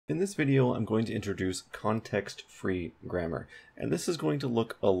In this video, I'm going to introduce context-free grammar, and this is going to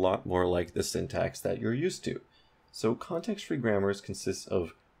look a lot more like the syntax that you're used to. So context-free grammars consist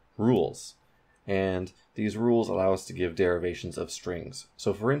of rules, and these rules allow us to give derivations of strings.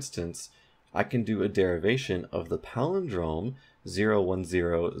 So for instance, I can do a derivation of the palindrome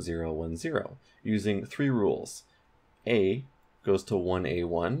 010010 using three rules. A goes to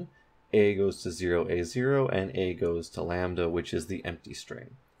 1A1, A goes to 0A0, and A goes to lambda, which is the empty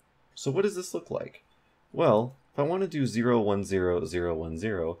string. So what does this look like? Well, if I want to do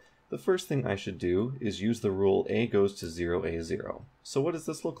 010010, the first thing I should do is use the rule A goes to 0A0. So what does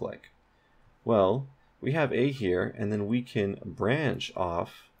this look like? Well, we have A here, and then we can branch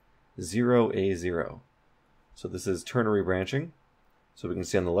off 0A0. So this is ternary branching. So we can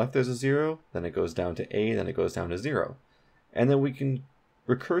see on the left there's a 0, then it goes down to A, then it goes down to 0. And then we can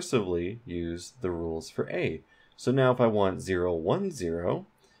recursively use the rules for A. So now if I want 010,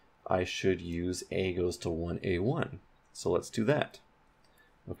 I should use A goes to 1A1. So let's do that.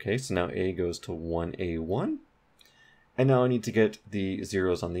 Okay, so now A goes to 1A1. And now I need to get the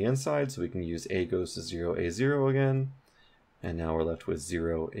zeros on the inside, so we can use A goes to 0A0 again. And now we're left with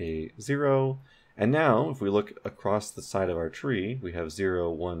 0A0. And now, if we look across the side of our tree, we have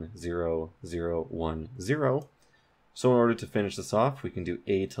 01010. So in order to finish this off, we can do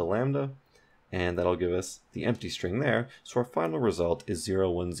A to lambda, and that'll give us the empty string there. So our final result is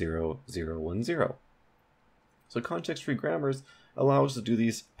 010010. So context-free grammars allow us to do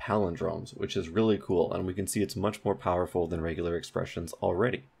these palindromes, which is really cool, and we can see it's much more powerful than regular expressions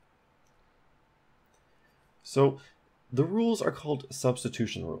already. So the rules are called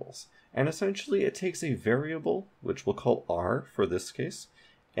substitution rules, and essentially it takes a variable, which we'll call R for this case,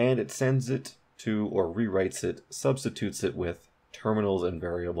 and it sends it to, or rewrites it, substitutes it with terminals and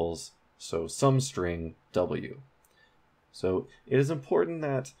variables, so some string W. So it is important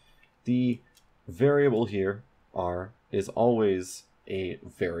that the variable here, R, is always a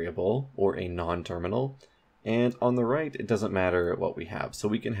variable or a non-terminal, and on the right it doesn't matter what we have. So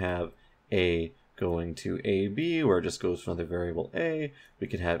we can have A going to AB, where it just goes to another variable A, we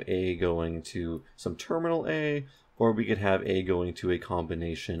could have A going to some terminal A, or we could have A going to a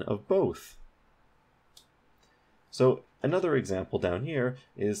combination of both. So another example down here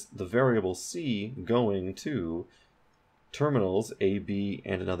is the variable C going to terminals A, B,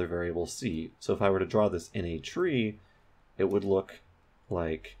 and another variable C. So if I were to draw this in a tree, it would look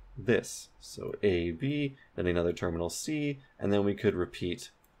like this. So A, B, then another terminal C, and then we could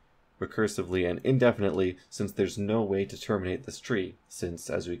repeat recursively and indefinitely, since there's no way to terminate this tree, since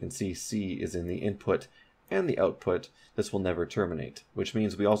as we can see C is in the input and the output, this will never terminate, which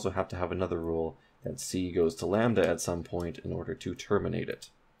means we also have to have another rule that C goes to lambda at some point in order to terminate it.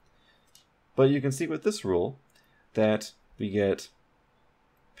 But you can see with this rule that we get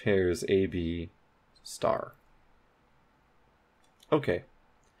pairs AB star. Okay.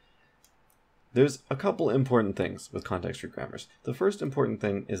 There's a couple important things with context-free grammars. The first important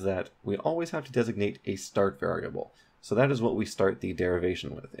thing is that we always have to designate a start variable. So that is what we start the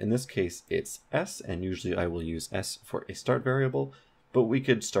derivation with. In this case, it's S, and usually I will use S for a start variable, but we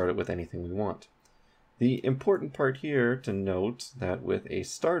could start it with anything we want. The important part here to note that with a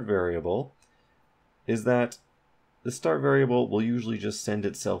start variable is that the start variable will usually just send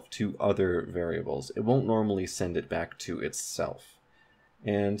itself to other variables. It won't normally send it back to itself.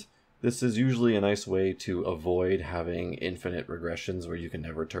 And this is usually a nice way to avoid having infinite regressions where you can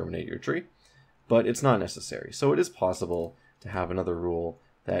never terminate your tree, but it's not necessary. So it is possible to have another rule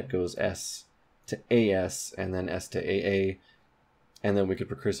that goes S to AS and then S to AA, and then we could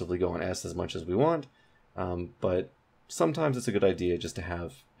recursively go on S as much as we want, but sometimes it's a good idea just to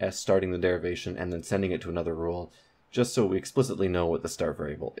have S starting the derivation and then sending it to another rule, just so we explicitly know what the start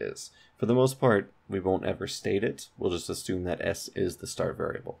variable is. For the most part, we won't ever state it. We'll just assume that S is the start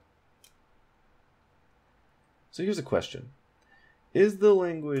variable. So here's a question. Is the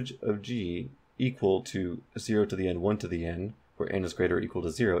language of G equal to 0 to the n, 1 to the n, where n is greater or equal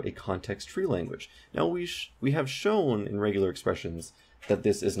to 0, a context-free language? Now we have shown in regular expressions that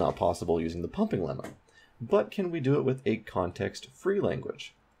this is not possible using the pumping lemma. But can we do it with a context-free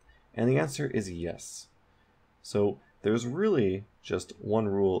language? And the answer is yes. So there's really just one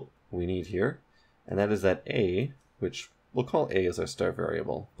rule we need here, and that is that A, which we'll call A as our start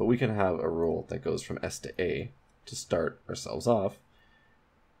variable, but we can have a rule that goes from S to A to start ourselves off.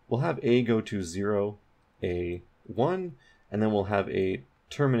 We'll have A go to 0, A1, and then we'll have a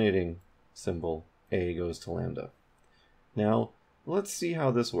terminating symbol, A goes to lambda. Now, let's see how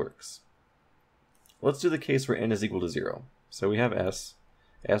this works. Let's do the case where n is equal to 0. So we have S,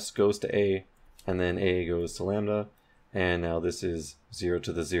 S goes to A, and then A goes to lambda, And now this is 0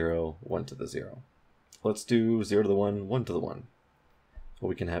 to the 0, 1 to the 0. Let's do 0 to the 1, 1 to the 1. Well,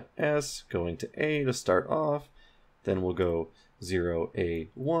 we can have s going to a to start off, then we'll go 0, a,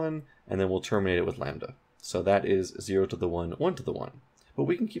 1, and then we'll terminate it with lambda. So that is 0 to the 1, 1 to the 1. But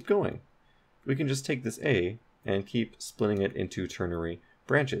we can keep going. We can just take this a and keep splitting it into ternary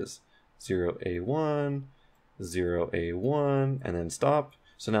branches. 0a1, 0a1, and then stop.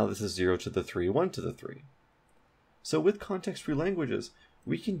 So now this is 0 to the 3, 1 to the 3. So with context-free languages,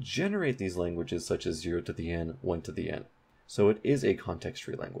 we can generate these languages such as 0 to the n, 1 to the n. So it is a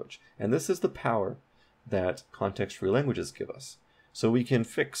context-free language. And this is the power that context-free languages give us. So we can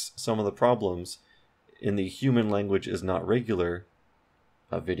fix some of the problems in the human language is not regular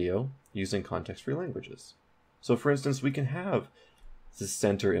video using context-free languages. So for instance, we can have this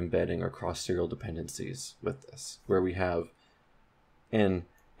center embedding or cross-serial dependencies with this, where we have n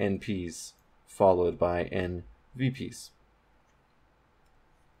np's followed by n vp's.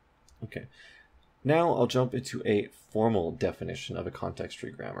 Okay, now I'll jump into a formal definition of a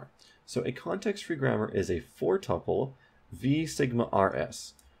context-free grammar. So a context-free grammar is a four-tuple v sigma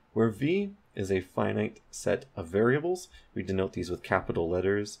rs, where v is a finite set of variables. We denote these with capital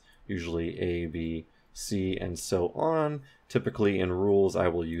letters, usually a, b, c, and so on. Typically in rules, I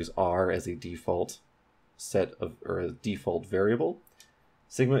will use r as a default set of, or a default variable.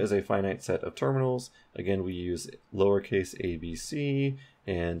 Sigma is a finite set of terminals. Again, we use lowercase a, b, c,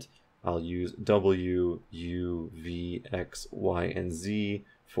 and I'll use w, u, v, x, y, and z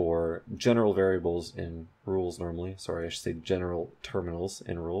for general variables in rules normally. Sorry, I should say general terminals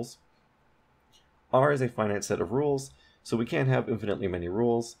in rules. R is a finite set of rules, so we can't have infinitely many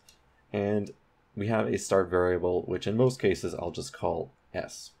rules, and we have a start variable, which in most cases I'll just call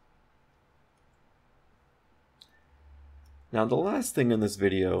s. Now the last thing in this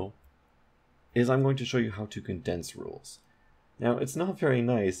video is I'm going to show you how to condense rules. Now it's not very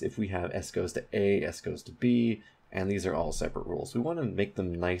nice if we have s goes to a, s goes to b, and these are all separate rules. We want to make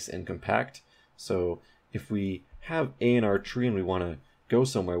them nice and compact, so if we have a in our tree and we want to go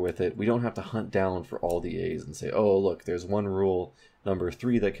somewhere with it, we don't have to hunt down for all the a's and say, oh look, there's one rule number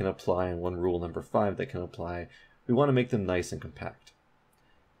 3 that can apply and one rule number 5 that can apply. We want to make them nice and compact.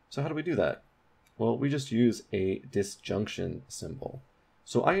 So how do we do that? Well, we just use a disjunction symbol.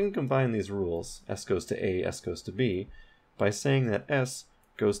 So I can combine these rules, s goes to a, s goes to b, by saying that s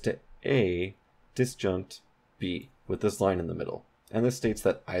goes to a disjunct b with this line in the middle. And this states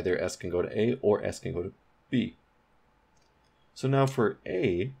that either s can go to a or s can go to b. So now for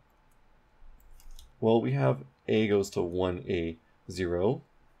a, well, we have a goes to 1a 0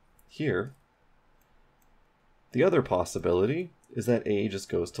 here. The other possibility is that a just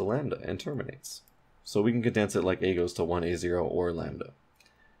goes to lambda and terminates. So we can condense it like a goes to 1a 0 or lambda.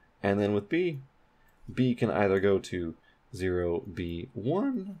 And then with b, b can either go to 0 b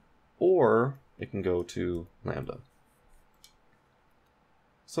 1 or it can go to lambda.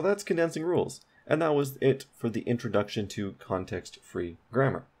 So that's condensing rules. And that was it for the introduction to context-free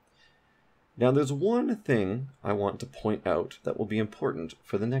grammar. Now there's one thing I want to point out that will be important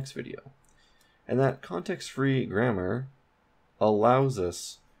for the next video. And that context-free grammar allows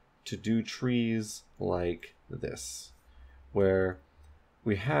us to do trees like this, where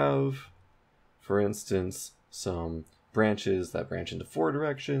we have, for instance, some branches that branch into 4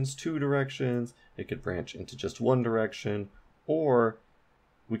 directions, 2 directions, it could branch into just 1 direction, or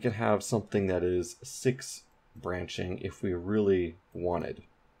we could have something that is 6 branching if we really wanted.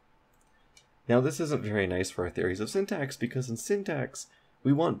 Now this isn't very nice for our theories of syntax, because in syntax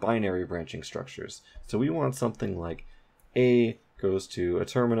we want binary branching structures. So we want something like a goes to a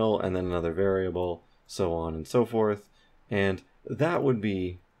terminal and then another variable, so on and so forth, and that would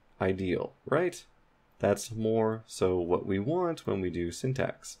be ideal, right? That's more so what we want when we do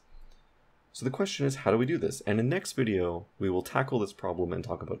syntax. So the question is, how do we do this? And in the next video, we will tackle this problem and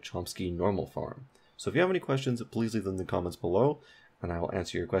talk about Chomsky normal form. So if you have any questions, please leave them in the comments below, and I will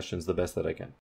answer your questions the best that I can.